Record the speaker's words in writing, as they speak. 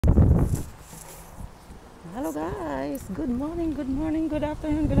Hello guys, good morning, good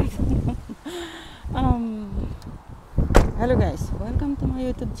afternoon, good afternoon. um, Hello guys, welcome to my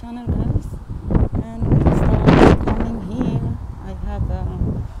YouTube channel guys. And let's start coming here. I have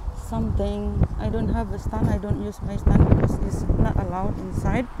something. I don't have a stand. I don't use my stand because it's not allowed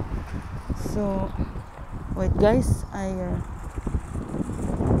inside. So wait guys,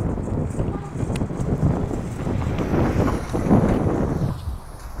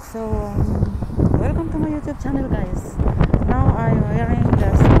 welcome to my YouTube channel guys. Now I'm wearing the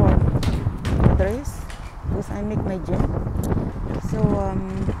sport dress because I make my gym. So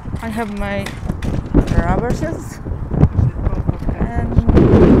I have my rubber shoes and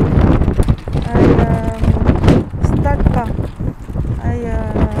start pa.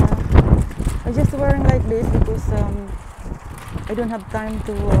 I just wearing like this because I don't have time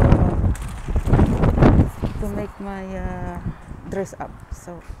to make my dress up.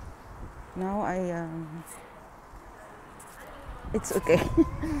 So now it's okay.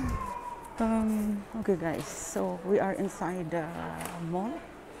 Okay guys, so we are inside the mall,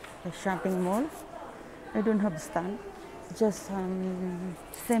 the shopping mall. I don't have stand, just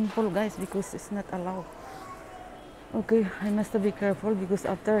simple guys because it's not allowed. Okay, I must be careful because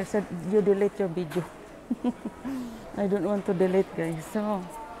after I said you delete your video. I don't want to delete guys. So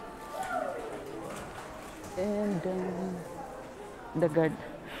and the guard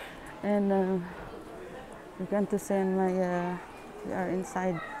and we can to send my we are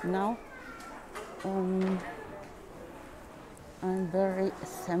inside now. I'm very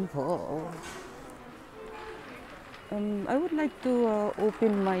simple. I would like to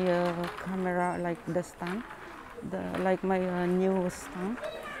open my camera like the stand, like my new stand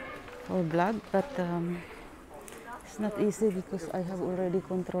for vlog, but it's not easy because I have already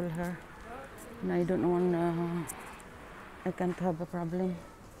controlled her, and I don't want. I can't have a problem.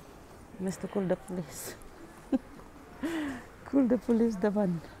 I must call the police. Call the police, the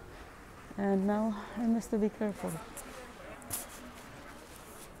one. And now I must be careful.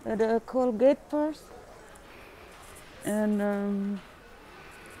 The Colgate first, and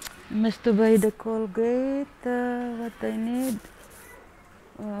must buy the Colgate. What I need.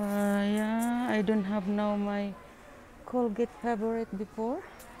 Yeah, I don't have now my Colgate favorite before,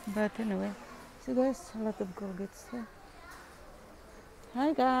 but anyway. So guys, a lot of Colgates here.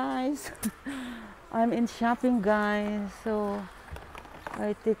 Hi guys. I'm in shopping guys, so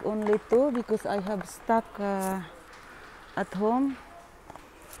I take only two because I have stock at home,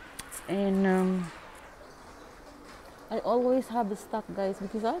 and I always have stock guys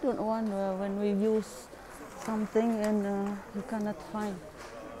because I don't want when we use something and you cannot find.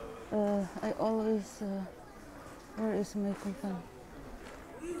 I always where is my coupon?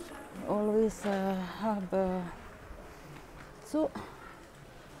 I always have so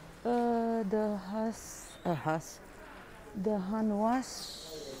the the hand wash.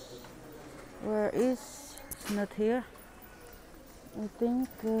 Where is? It's not here. I think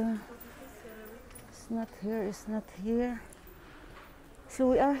it's not here. It's not here. So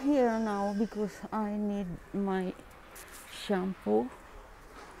we are here now because I need my shampoo.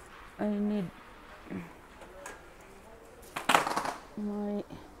 I need my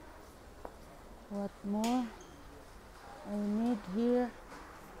what more? I need here.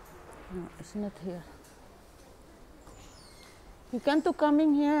 No, it's not here. You can't to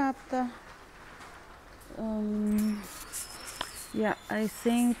coming here after. Yeah, I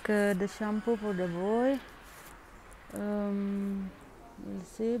think the shampoo for the boy. We'll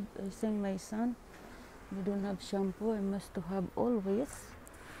see. I think my son. We don't have shampoo. I must to have always.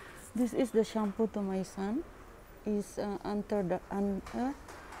 This is the shampoo to my son. Is under the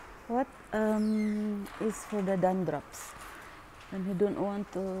what is for the dandruffs, and he don't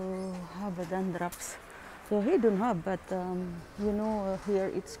want to have a dandruffs. So he don't have, but you know here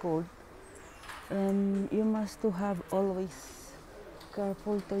it's cold. You must to have always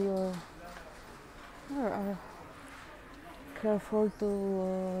careful to your careful to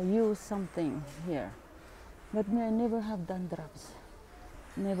use something here. But me, I never have dandruffs,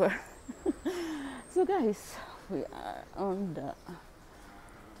 never. So guys, we are on the.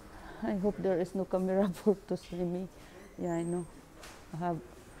 I hope there is no camera for to see me. Yeah, I know. I have,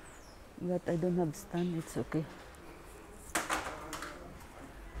 but I don't have stand. It's okay.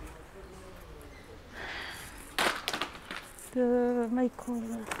 My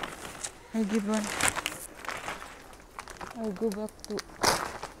color. I give one. I go back to.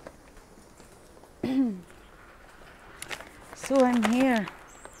 So I'm here.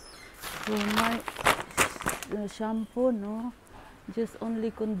 So my shampoo, no, just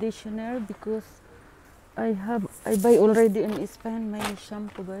only conditioner because I buy already in Spain my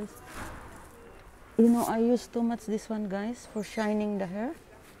shampoo guys. You know, I use too much this one, guys, for shining the hair.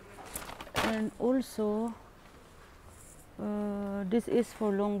 And also, this is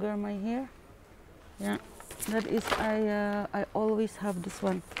for longer my hair. Yeah, that is, I always have this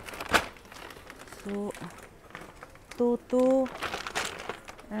one. So, Toto,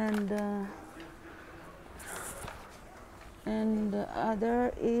 and the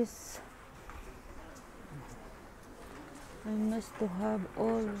other is, I must to have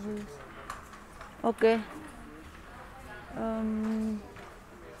always. Okay.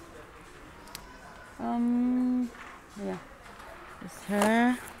 Yeah, it's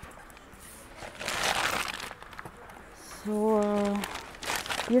her. So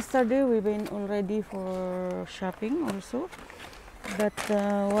yesterday we went already for shopping also, but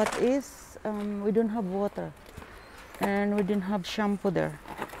what is, we don't have water and we didn't have shampoo there.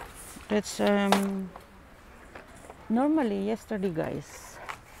 That's normally yesterday, guys,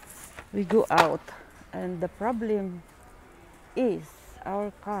 we go out, and the problem is our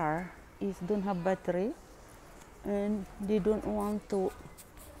car is don't have battery, and they don't want to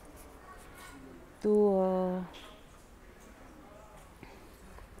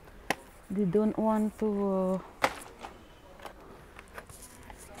they don't want to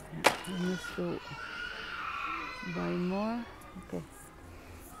I need to buy more. Okay,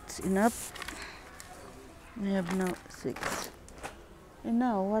 it's enough. I have now 6. And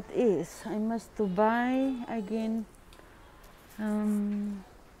now what is, I must to buy again the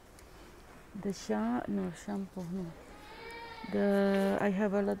shampoo, no. I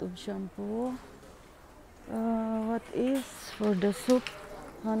have a lot of shampoo. What is for the soup?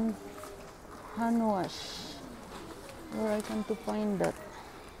 Hand wash. Where I can to find that?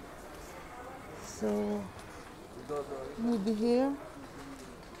 So maybe here.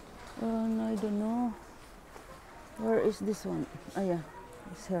 No, I don't know. Where is this one? Ah, yeah,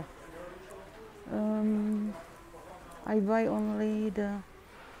 it's here. I buy only the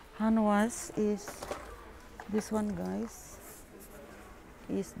hand wash is this one, guys.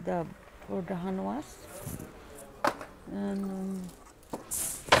 Is the for the hand wash, and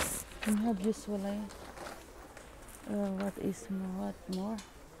I have usually what more?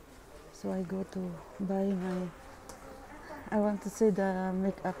 So I go to buy my. I want to say the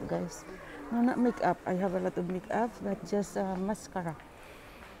makeup, guys. No, not makeup. I have a lot of makeup, but just mascara.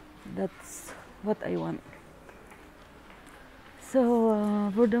 That's what I want.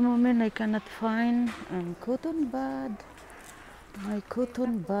 So for the moment, I cannot find cotton bud. My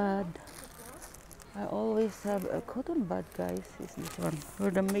cotton bud. I always have a cotton bud, guys. Is this one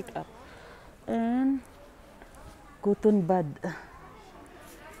for the makeup, and cotton bud.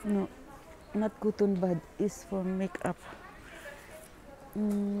 No, not cotton bud. Is for makeup.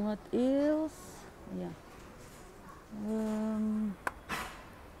 What else? Yeah.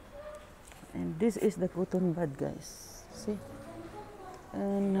 And this is the cotton bud, guys. See?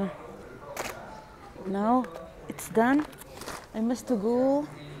 And now it's done. I must to go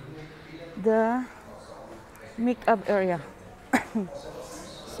the makeup area.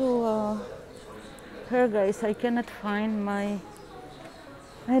 So here, guys, I cannot find my.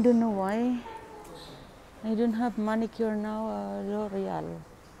 I don't know why. I don't have manicure now. L'Oreal.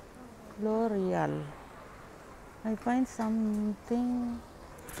 I find something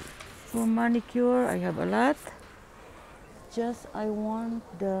for manicure. I have a lot. Just I want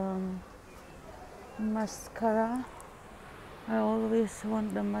the mascara. I always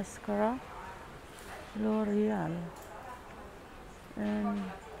want the mascara. L'Oreal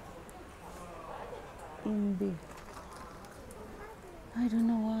and Inbi. I don't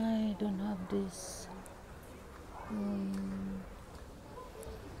know why I don't have this.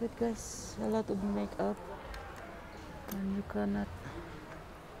 But guys, a lot of makeup, and you cannot.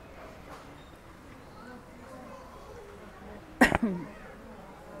 I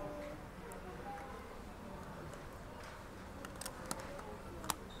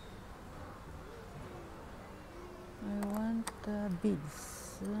want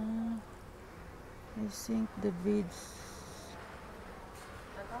beads. I think the beads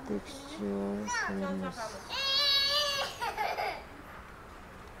texture famous.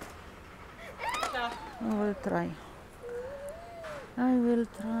 I will try. I will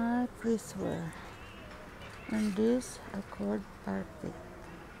try Priswear. And this accord carpet.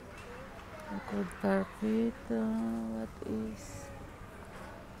 Accord carpet. What is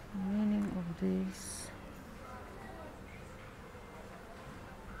the meaning of this?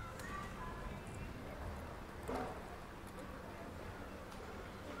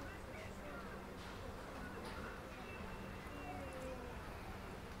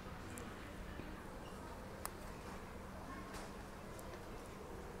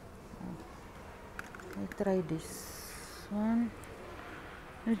 try this one.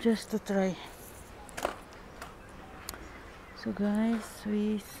 Just to try. So guys,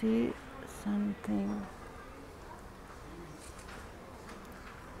 we see something.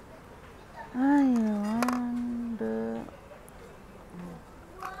 I want the.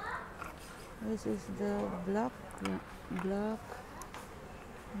 This is the black. Yeah, black.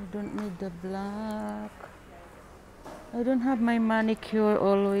 I don't need the black. I don't have my manicure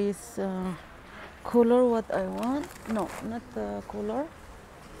always color what I want. No, not the color.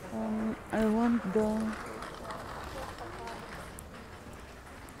 I want the.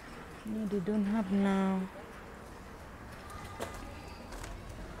 No, they don't have now.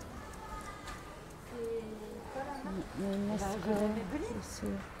 My mascara is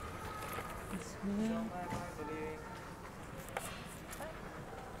here. It's here.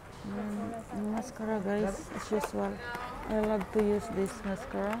 Mascara, guys, as usual. I love to use this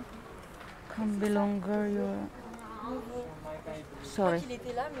mascara. Can be longer your. Sorry.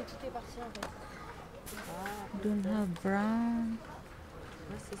 Don't have brown.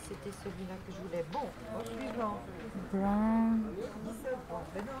 C'était celui-là que je voulais. Bon, au suivant. Brown. 17 bon.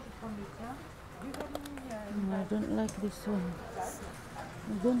 Ben non, je prends le tien. Du vanille. No, I don't like this one.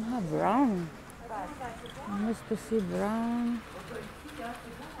 I don't have brown. I must to see brown.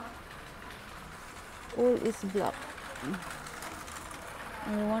 All is black.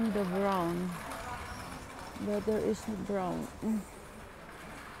 I want the brown, but there is no brown.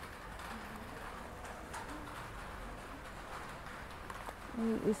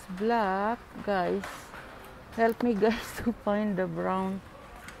 All is black, guys. Help me, guys, to find the brown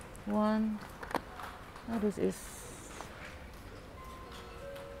one. Oh, this is.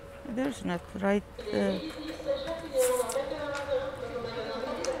 There's not right.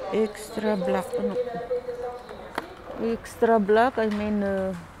 Extra black. No. Extra black. I mean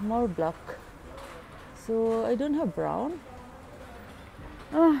more black. So I don't have brown.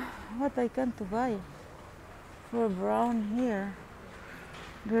 What I can't buy for brown here?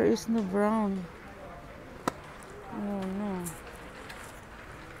 There is no brown. Oh no.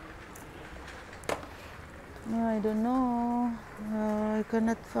 No, I don't know. I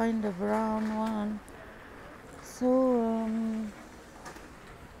cannot find the brown one. So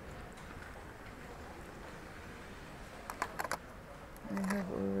I have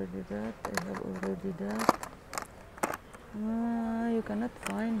already that. I have already that. You cannot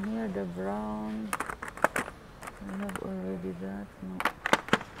find here the brown. I have already that. No.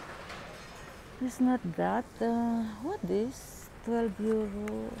 It's not that. What is 12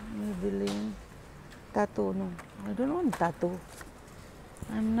 euro Maybelline tattoo? No, I don't want tattoo.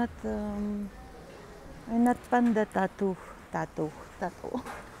 I'm not panda tattoo.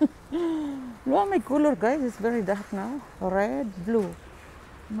 Look at my color, guys. It's very dark now. Red, blue.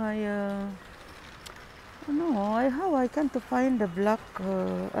 My no, how I can't find the black,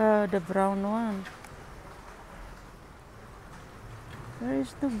 the brown one. There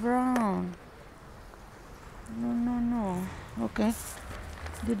is no brown. No. Okay.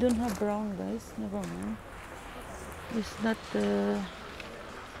 They don't have brown, guys. Never mind. It's not.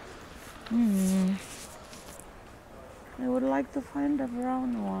 I would like to find the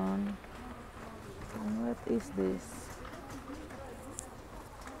brown one. And what is this?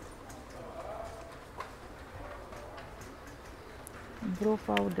 Brow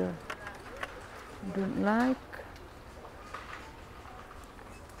powder. Don't like.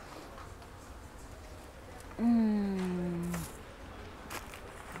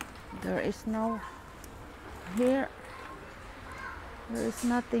 There is no here. There is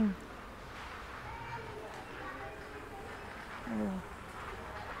nothing. Oh,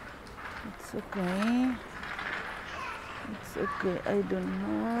 it's okay. It's okay. I don't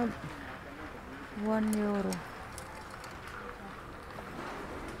have €1.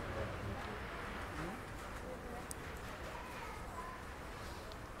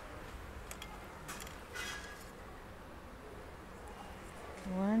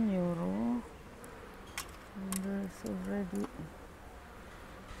 €1. And there's already.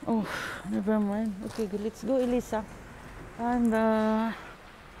 Oh, never mind. Okay, let's go, Elisa. And I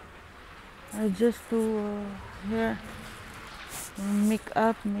just do here make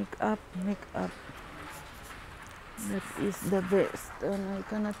up. That is the best, and I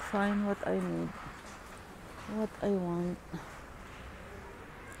cannot find what I need, what I want.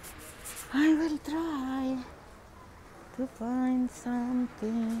 I will try to find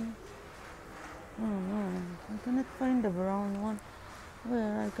something. Oh no, I cannot find the brown one.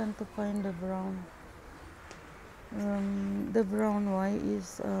 Where I can't find the brown. The brown one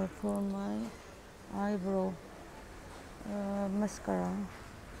is for my eyebrow mascara.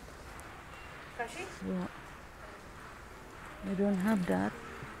 So I don't have that.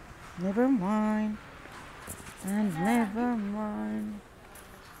 Never mind. And never mind.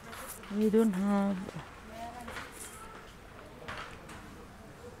 We don't have.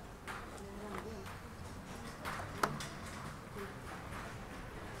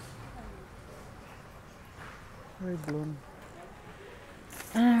 Revlon.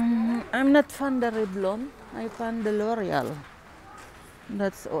 I'm not fan the Revlon. I fan the L'Oreal.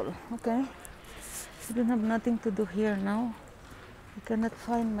 That's all. Okay. I don't have nothing to do here now. I cannot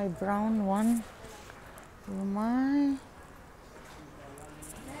find my brown one. For my.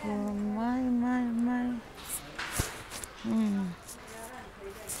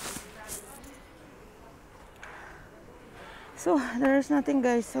 So there's nothing,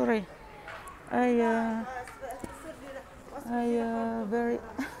 guys. Sorry. I very.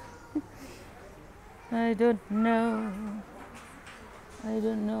 I don't know. I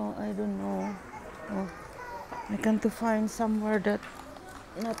don't know. Oh, I can't to find somewhere that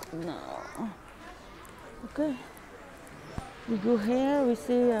not now. Okay. We go here. We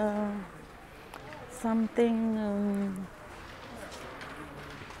see something.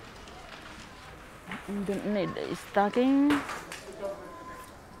 Don't need stocking.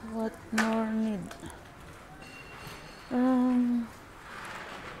 What more need?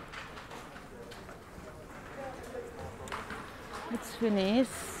 It's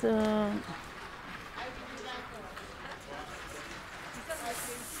finished.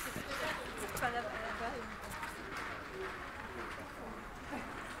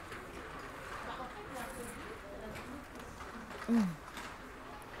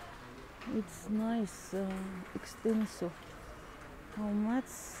 It's nice, extensive. How much?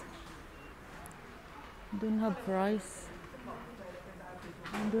 Don't have price.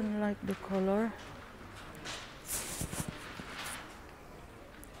 I don't like the color.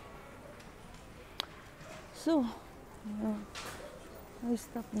 So, I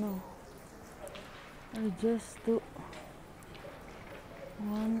stop now. I just do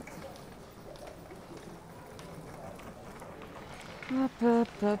one.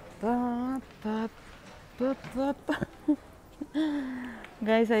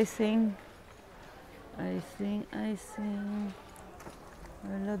 Guys, I sing. I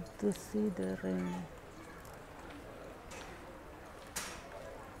love to see the rain.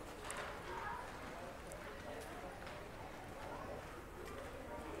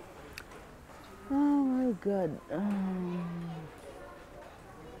 Oh my God.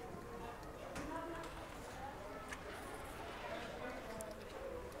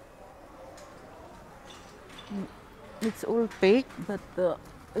 It's all fake, but you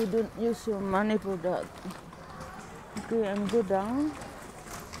don't use your money for that. Okay, I'm go down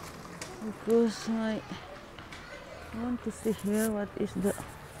because I want to see here what is the.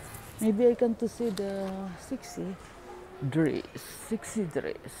 Maybe I can to see the sexy dress.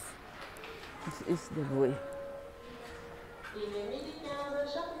 This is the way. Il est midi 15,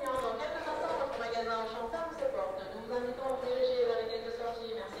 chers clients, dans quelques instants, votre magasin Enchanteur vous supporte. Nous vous invitons à vous diriger vers les quais de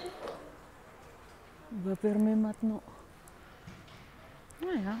sortie. Merci. Va per me matno.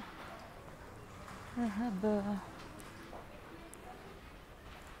 Yeah. I have a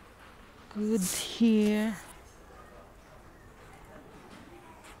good here.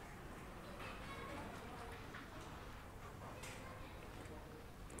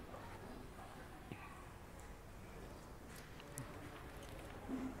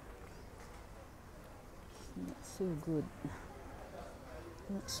 Not so good.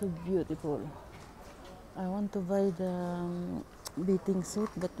 Not so beautiful. I want to buy the beating suit,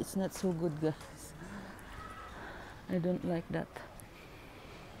 but it's not so good, guys. I don't like that.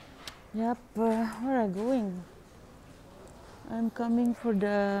 Yep, where am I going? I'm coming for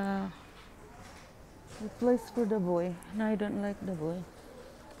the place for the boy. No, I don't like the boy.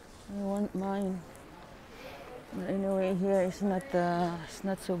 I want mine. But anyway, here it's not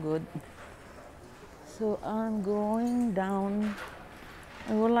so good. So I'm going down.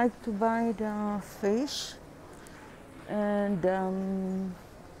 I would like to buy the fish and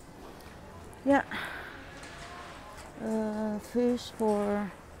yeah, fish for,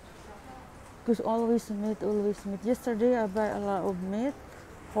 because always meat. Yesterday I buy a lot of meat,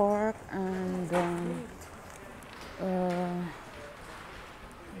 pork, and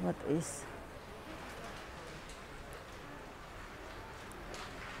what is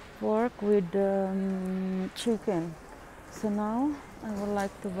pork with chicken. So now I would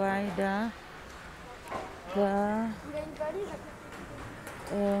like to buy I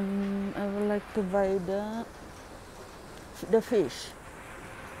would like to buy the fish.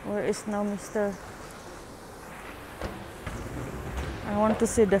 Where is now Mr. I want to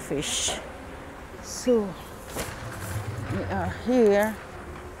see the fish. So we are here.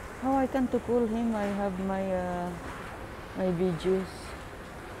 How I can to call him? I have my videos.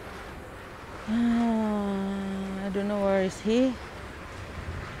 I don't know where is he.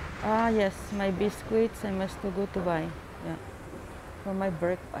 Ah yes, my biscuits. I must to go to buy. Yeah, for my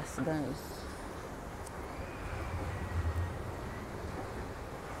breakfast, guys.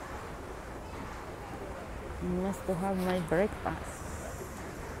 I must to have my breakfast.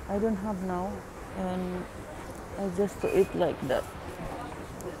 I don't have now, and I just to eat like that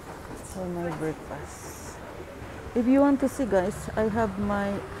for my breakfast. If you want to see, guys, I have my.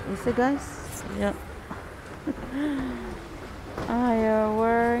 You see, guys? Yeah. I am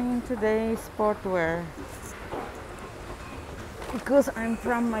wearing today sportwear because I'm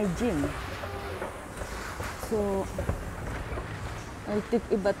from my gym. So I take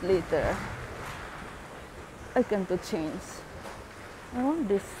a bath later. I can to change. I want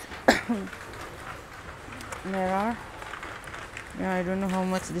this mirror. Yeah, I don't know how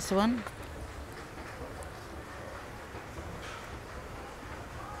much this one.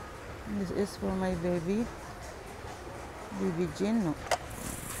 This is for my baby Jean. No.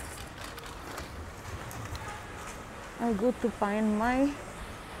 I go to find my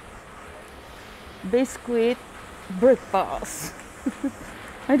biscuit breakfast.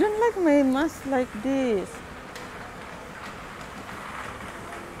 I don't like my mask like this.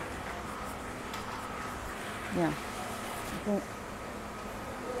 Yeah.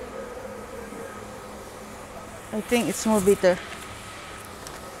 I think it's more bitter.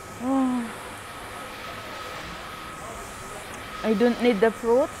 Oh. I don't need the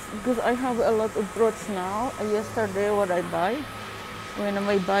fruits because I have a lot of fruits now. Yesterday what I buy when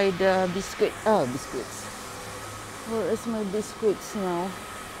I buy the biscuits. Where is my biscuits now?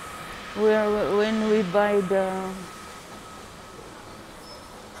 When we buy the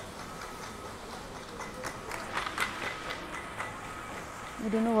I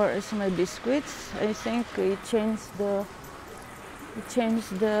don't know where is my biscuits. I think it changed the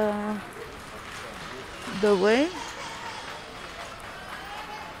way,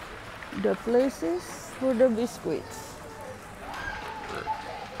 the places for the biscuits.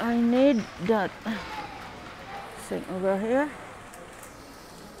 I need that thing over here.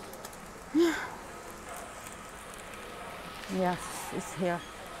 Yeah. Yes, it's here.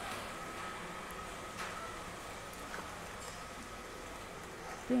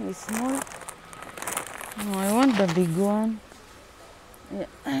 I think it's small. No, I want the big one. Yeah,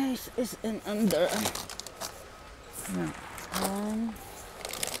 it's in under. Yeah.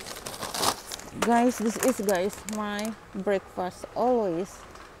 Guys, this is my breakfast always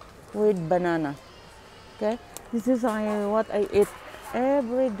with banana. Okay, this is what I eat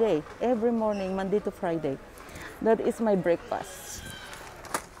every day, every morning, Monday to Friday. That is my breakfast,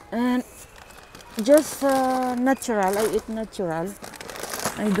 and just natural. I eat natural.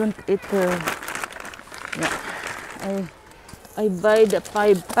 I don't eat. Yeah, I buy the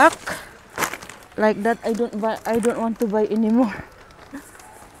 5-pack like that. I don't buy. I don't want to buy anymore.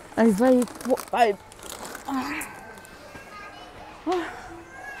 I buy 5.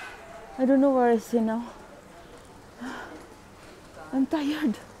 I don't know where is he now. I'm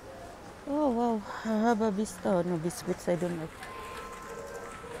tired. Oh wow, I have a biscuit. No biscuits. I don't like.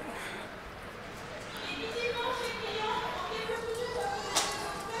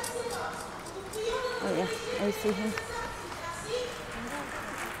 Oh yeah, I see him.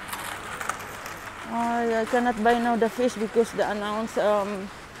 I cannot buy now the fish because they announce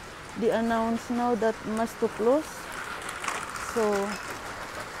now that must to close. So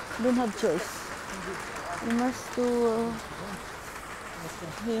don't have choice.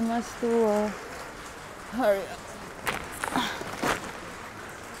 He must to hurry up.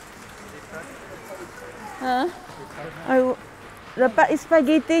 Huh? The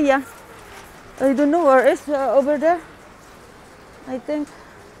spaghetti, yeah. I don't know where is over there. I think.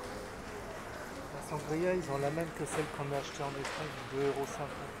 La sangria, ils ont la même que celle qu'on a achetée en Espagne, 2,50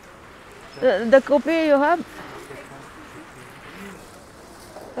 €. The copy you have?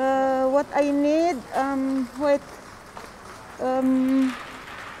 What I need, wait.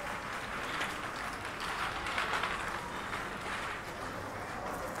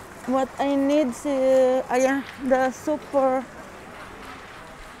 What I need is yeah, the soup for.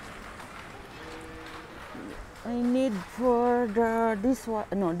 I need for the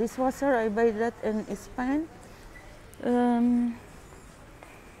dishwasher. I buy that in Spain.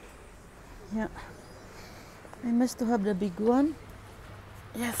 Yeah, I must to have the big one.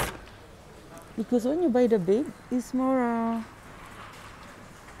 Yes, because when you buy the big, it's more.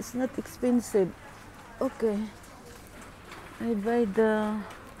 It's not expensive. Okay, I buy the.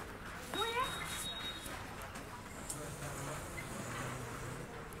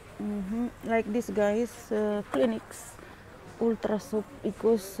 Like this guys, clinics ultra soap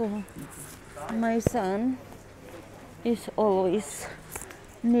because my son is always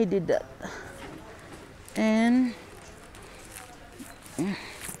needed that, and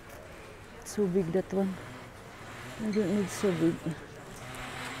so big that one. I don't need so big.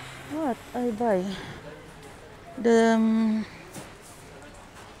 What I buy? The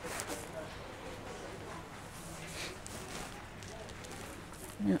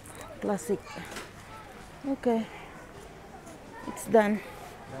yeah, classic. Okay, it's done.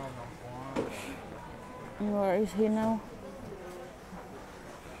 Where is he now?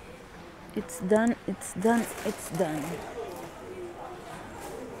 It's done, it's done, it's done.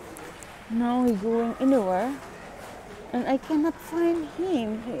 Now he going anywhere and I cannot find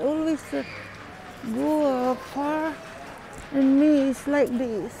him. He always go far and me is like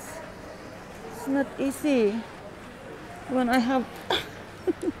this. It's not easy when I have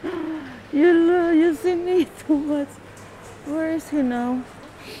you see me too much. Where is he now?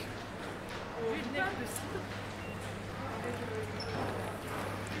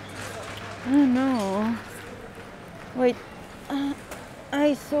 I don't know. Wait.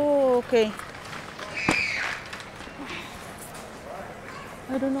 I saw. Okay.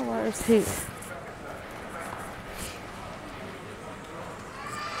 I don't know where is he.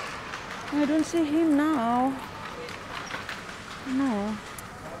 I don't see him now. No.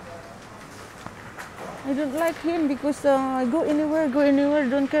 I don't like him because I go anywhere,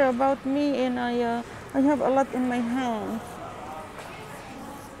 don't care about me, and I have a lot in my hands.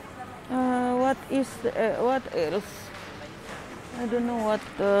 What else? I don't know what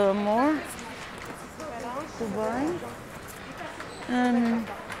more to buy. And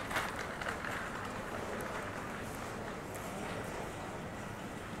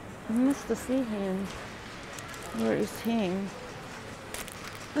I must see him. Where is him?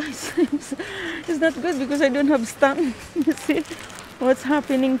 It's not good because I don't have stand. You see what's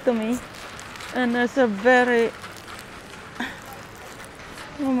happening to me, and it's a very.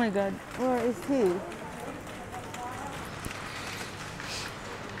 Oh my God, where is he?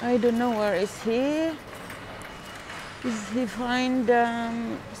 I don't know where is he. Is he find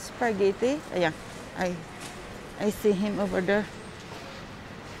spaghetti? Yeah, I see him over there.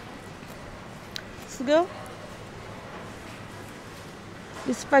 Let's go.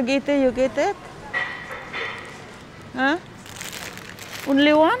 The spaghetti, you get it? Huh?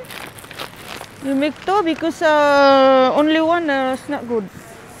 Only one? You make two because only one is not good.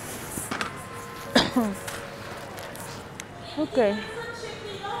 Okay.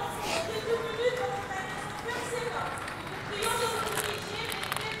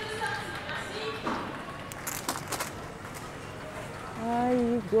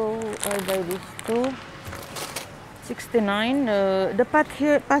 I buy this too. 69. The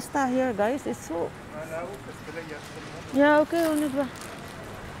pasta here, guys, is so. Yeah, okay, only ba.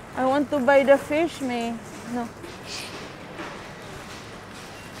 I want to buy the fish, me. No.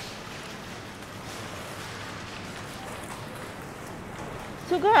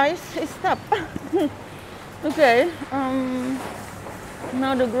 So guys, stop. Okay.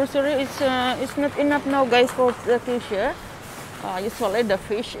 Now the grocery is not enough now, guys, for the cashier. Usually the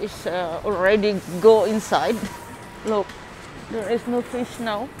fish is already go inside. Look, there is no fish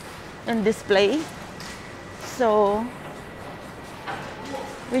now in display. So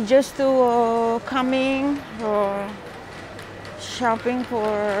we just coming shopping for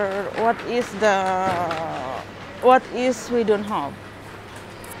what is we don't have,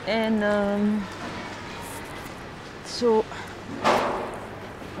 and so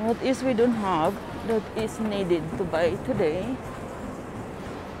what is we don't have that is needed to buy today.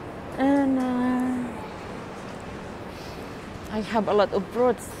 And I have a lot of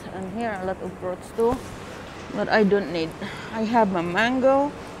fruits, and here a lot of fruits too, but I don't need. I have a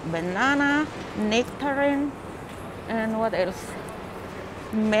mango, banana, nectarine, and what else?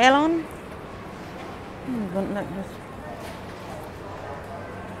 Melon. Don't like this.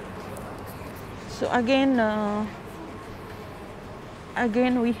 So again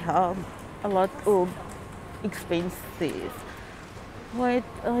we have a lot of expenses. Wait,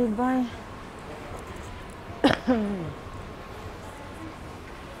 I buy.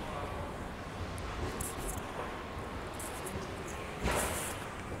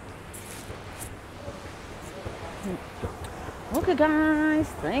 Okay guys,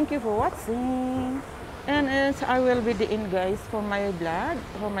 thank you for watching, and as I will be the end, guys, for my vlog,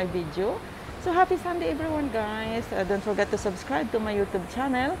 for my video. So happy Sunday everyone, guys. Don't forget to subscribe to my YouTube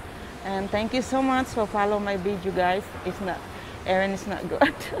channel, and thank you so much for follow my video, guys. It's not Aaron is not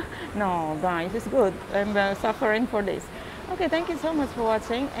good. No guys, it's good. I'm suffering for this. Okay, thank you so much for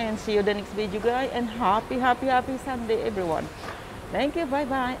watching and see you the next video, guys. And happy Sunday, everyone. Thank you. Bye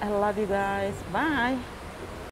bye. I love you guys. Bye.